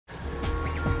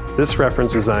This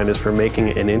reference design is for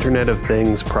making an Internet of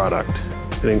Things product.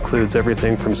 It includes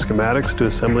everything from schematics to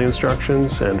assembly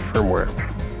instructions and firmware.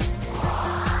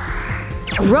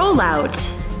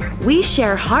 Rollout. We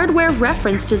share hardware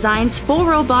reference designs for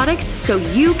robotics so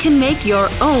you can make your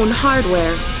own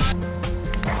hardware.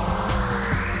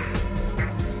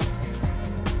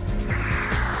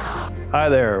 Hi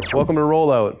there, welcome to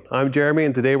Rollout. I'm Jeremy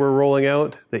and today we're rolling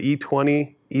out the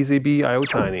E-20 EZ-B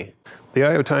IoTiny. The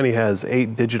IOTiny has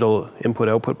 8 digital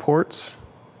input-output ports,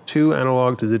 2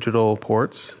 analog to digital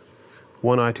ports,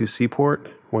 1 I2C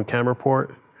port, 1 camera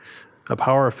port, a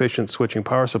power-efficient switching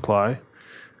power supply,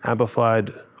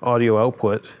 amplified audio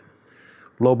output,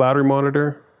 low battery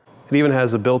monitor. It even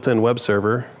has a built-in web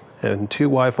server and 2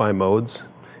 Wi-Fi modes,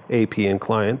 AP and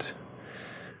client,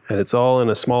 and it's all in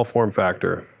a small form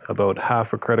factor, about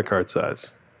half a credit card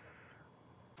size.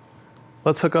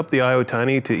 Let's hook up the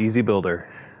IOTiny to EZ-Builder.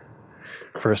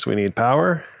 First we need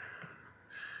power.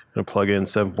 I'm going to plug in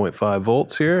 7.5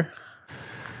 volts here.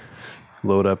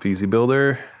 Load up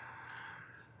EZ-Builder.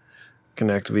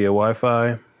 Connect via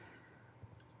Wi-Fi.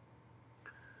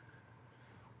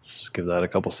 Just give that a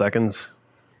couple seconds.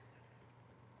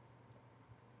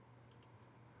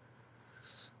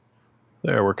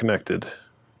 There, we're connected.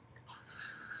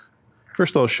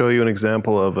 First I'll show you an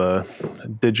example of a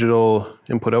digital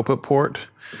input-output port.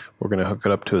 We're going to hook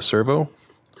it up to a servo.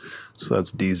 So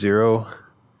that's D0.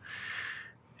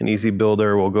 In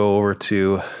EZ-Builder we'll go over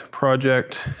to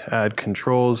Project, add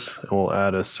controls, and we'll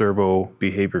add a servo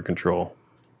behavior control.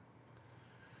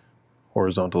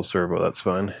 Horizontal servo, that's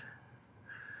fine.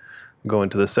 Go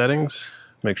into the settings,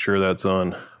 make sure that's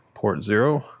on port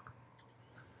 0.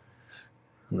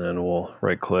 And then we'll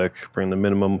right click, bring the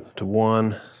minimum to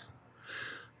 1,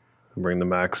 and bring the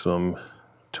maximum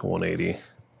to 180.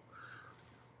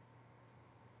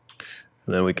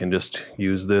 And then we can just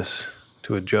use this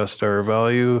to adjust our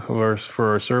value of for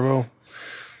our servo.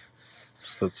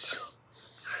 So that's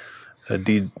a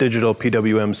digital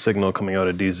PWM signal coming out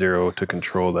of D0 to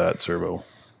control that servo.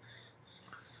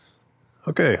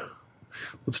 Okay,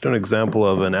 let's do an example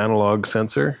of an analog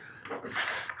sensor.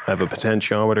 I have a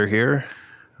potentiometer here.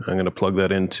 I'm going to plug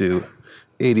that into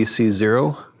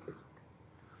ADC0.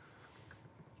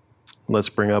 Let's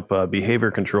bring up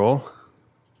behavior control.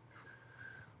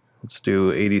 Let's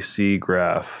do ADC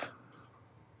graph.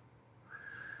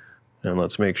 And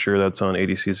let's make sure that's on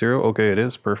ADC0. Okay, it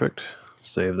is, perfect.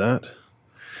 Save that.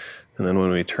 And then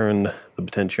when we turn the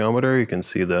potentiometer, you can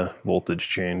see the voltage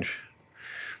change.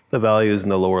 The values in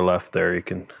the lower left there, you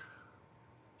can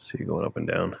see going up and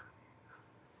down.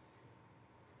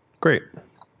 Great.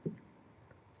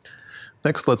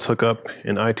 Next, let's hook up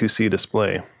an I2C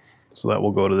display. So that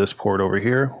will go to this port over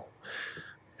here.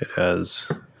 It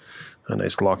has a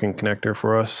nice locking connector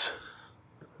for us.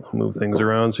 I'll move things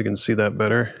around so you can see that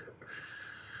better.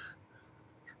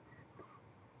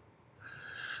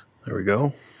 There we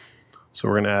go. So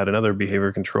we're going to add another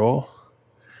behavior control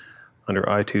under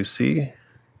I2C,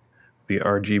 the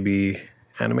RGB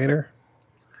animator.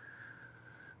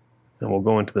 And we'll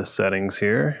go into the settings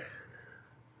here,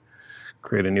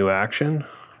 create a new action.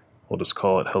 We'll just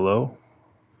call it hello.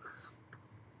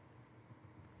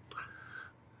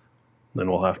 Then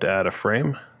we'll have to add a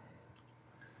frame.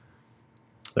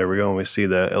 There we go, and we see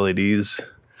the LEDs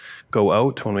go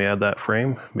out when we add that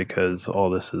frame because all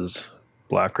this is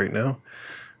black right now.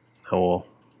 Now we'll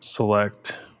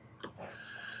select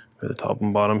the top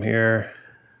and bottom here.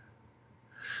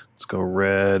 Let's go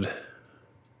red.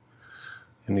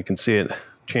 And you can see it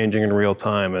changing in real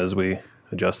time as we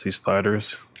adjust these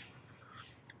sliders.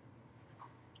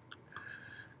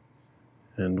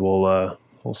 And we'll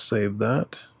save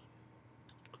that.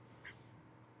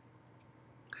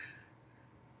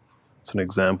 It's an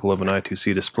example of an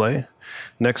I2C display.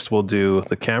 Next we'll do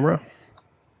the camera.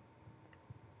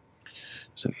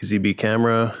 It's an EZ-B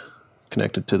camera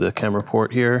connected to the camera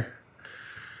port here.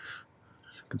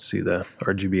 You can see the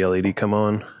RGB LED come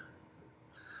on.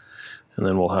 And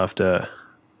then we'll have to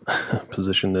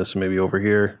position this maybe over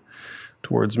here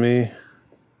towards me.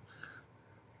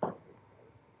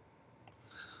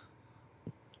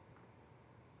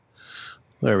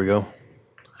 There we go.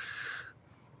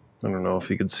 I don't know if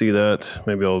you could see that.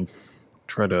 Maybe I'll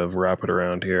try to wrap it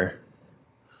around here.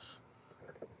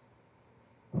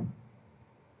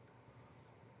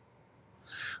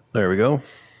 There we go.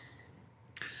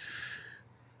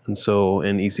 And so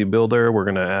in EZ-Builder, we're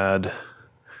going to add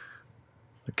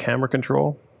the camera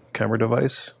control, camera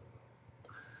device.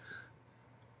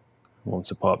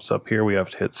 Once it pops up here, we have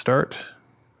to hit start.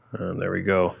 And there we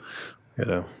go. Got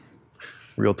a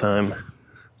real-time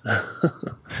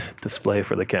display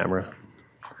for the camera.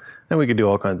 And we could do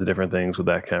all kinds of different things with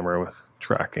that camera with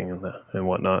tracking and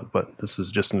whatnot, but this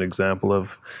is just an example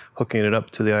of hooking it up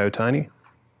to the IOTiny.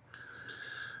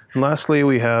 And lastly,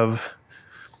 we have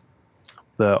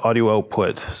the audio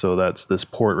output. So that's this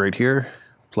port right here,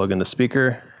 plug in the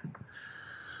speaker.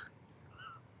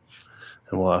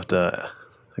 And we'll have to,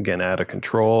 again, add a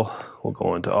control. We'll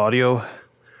go into audio,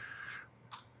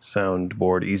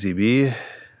 soundboard EZ-B.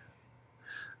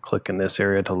 Click in this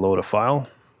area to load a file.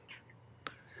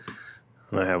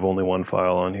 And I have only one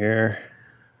file on here.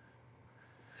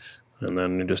 And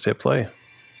then you just hit play.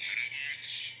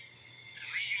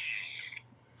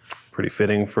 Pretty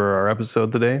fitting for our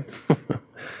episode today.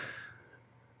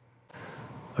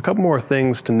 A couple more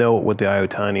things to note with the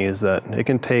IOTiny is that it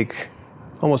can take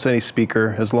almost any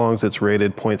speaker as long as it's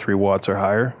rated 0.3 watts or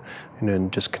higher, and then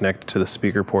just connect it to the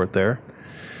speaker port there.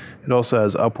 It also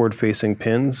has upward facing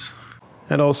pins,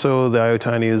 and also the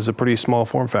IOTiny is a pretty small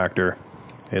form factor.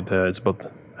 It's about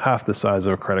half the size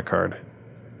of a credit card.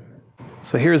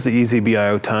 So here's the EZ-B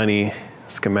IoTiny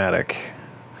schematic.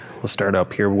 We'll start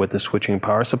up here with the switching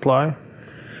power supply.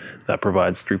 That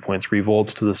provides 3.3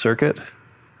 volts to the circuit.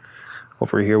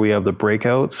 Over here we have the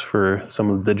breakouts for some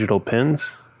of the digital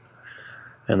pins.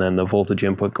 And then the voltage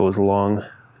input goes along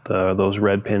those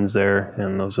red pins there,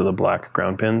 and those are the black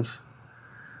ground pins.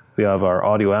 We have our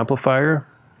audio amplifier.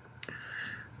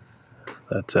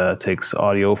 That takes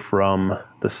audio from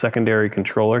the secondary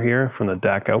controller here, from the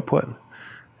DAC output,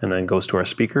 and then goes to our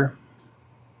speaker.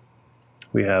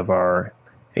 We have our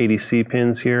ADC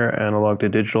pins here, analog to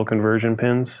digital conversion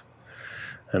pins,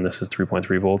 and this is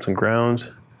 3.3 volts and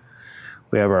ground.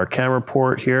 We have our camera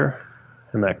port here,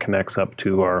 and that connects up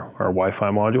to our Wi-Fi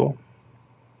module,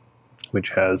 which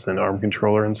has an ARM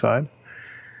controller inside.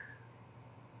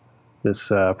 This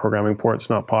programming port's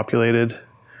not populated.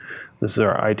 This is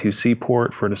our I2C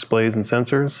port for displays and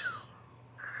sensors.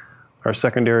 Our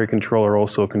secondary controller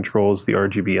also controls the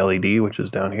RGB LED, which is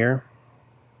down here.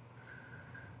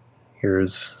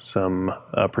 Here's some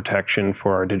protection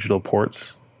for our digital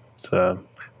ports. It's a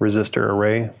resistor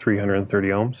array, 330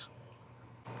 ohms.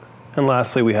 And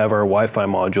lastly, we have our Wi-Fi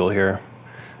module here.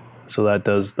 So that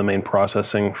does the main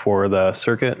processing for the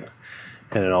circuit,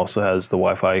 and it also has the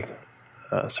Wi-Fi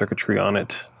circuitry on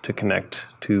it to connect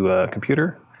to a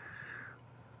computer.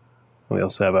 We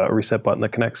also have a reset button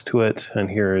that connects to it, and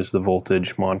here is the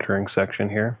voltage monitoring section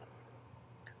here.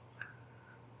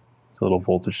 It's a little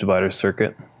voltage divider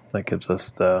circuit that gives us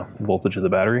the voltage of the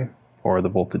battery, or the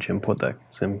voltage input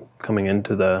that's coming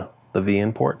into the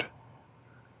V-in port.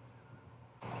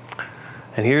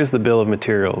 And here's the bill of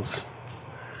materials.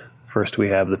 First we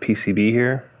have the PCB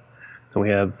here, then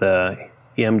we have the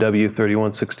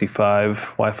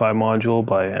EMW3165 Wi-Fi module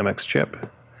by MX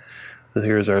Chip.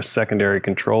 Here's our secondary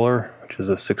controller, which is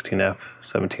a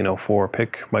 16F1704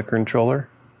 PIC microcontroller.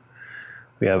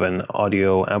 We have an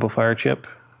audio amplifier chip.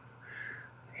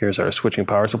 Here's our switching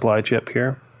power supply chip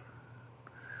here.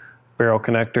 Barrel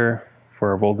connector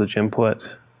for our voltage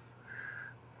input.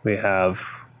 We have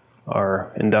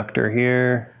our inductor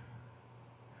here,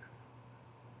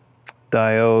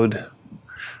 diode,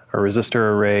 our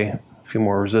resistor array, a few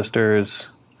more resistors,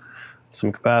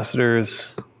 some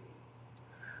capacitors.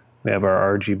 We have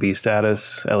our RGB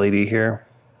status LED here.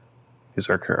 These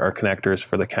are our connectors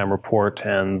for the camera port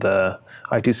and the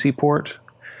I2C port.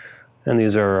 And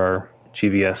these are our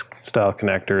GVS style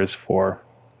connectors for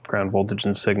ground voltage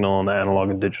and signal on the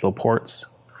analog and digital ports.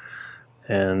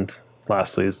 And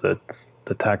lastly is the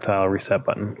tactile reset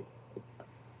button.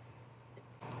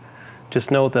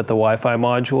 Just note that the Wi-Fi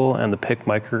module and the PIC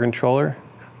microcontroller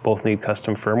both need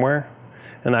custom firmware,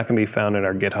 and that can be found in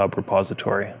our GitHub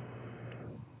repository.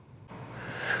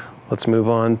 Let's move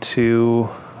on to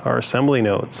our assembly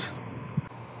notes.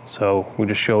 So we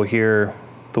just show here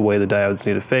the way the diodes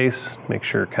need to face, make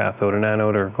sure cathode and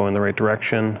anode are going the right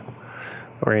direction,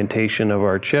 orientation of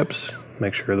our chips,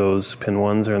 make sure those pin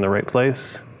 1s are in the right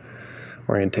place,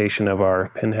 orientation of our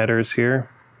pin headers here,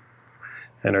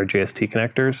 and our JST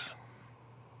connectors.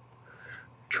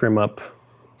 Trim up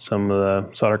some of the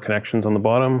solder connections on the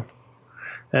bottom,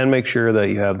 and make sure that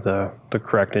you have the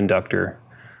correct inductor.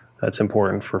 That's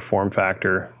important for form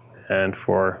factor and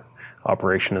for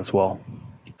operation as well.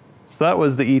 So that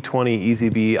was the E-20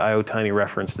 EZ-B IoTiny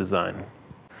reference design.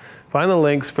 Find the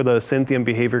links for the Synthiam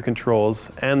behavior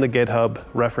controls and the GitHub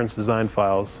reference design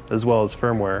files, as well as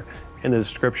firmware, in the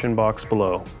description box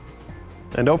below.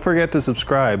 And don't forget to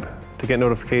subscribe to get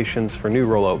notifications for new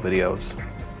rollout videos.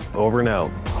 Over and out.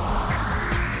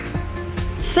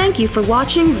 Thank you for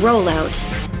watching Rollout.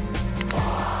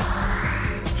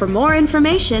 For more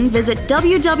information, visit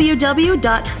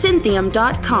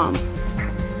www.synthiam.com.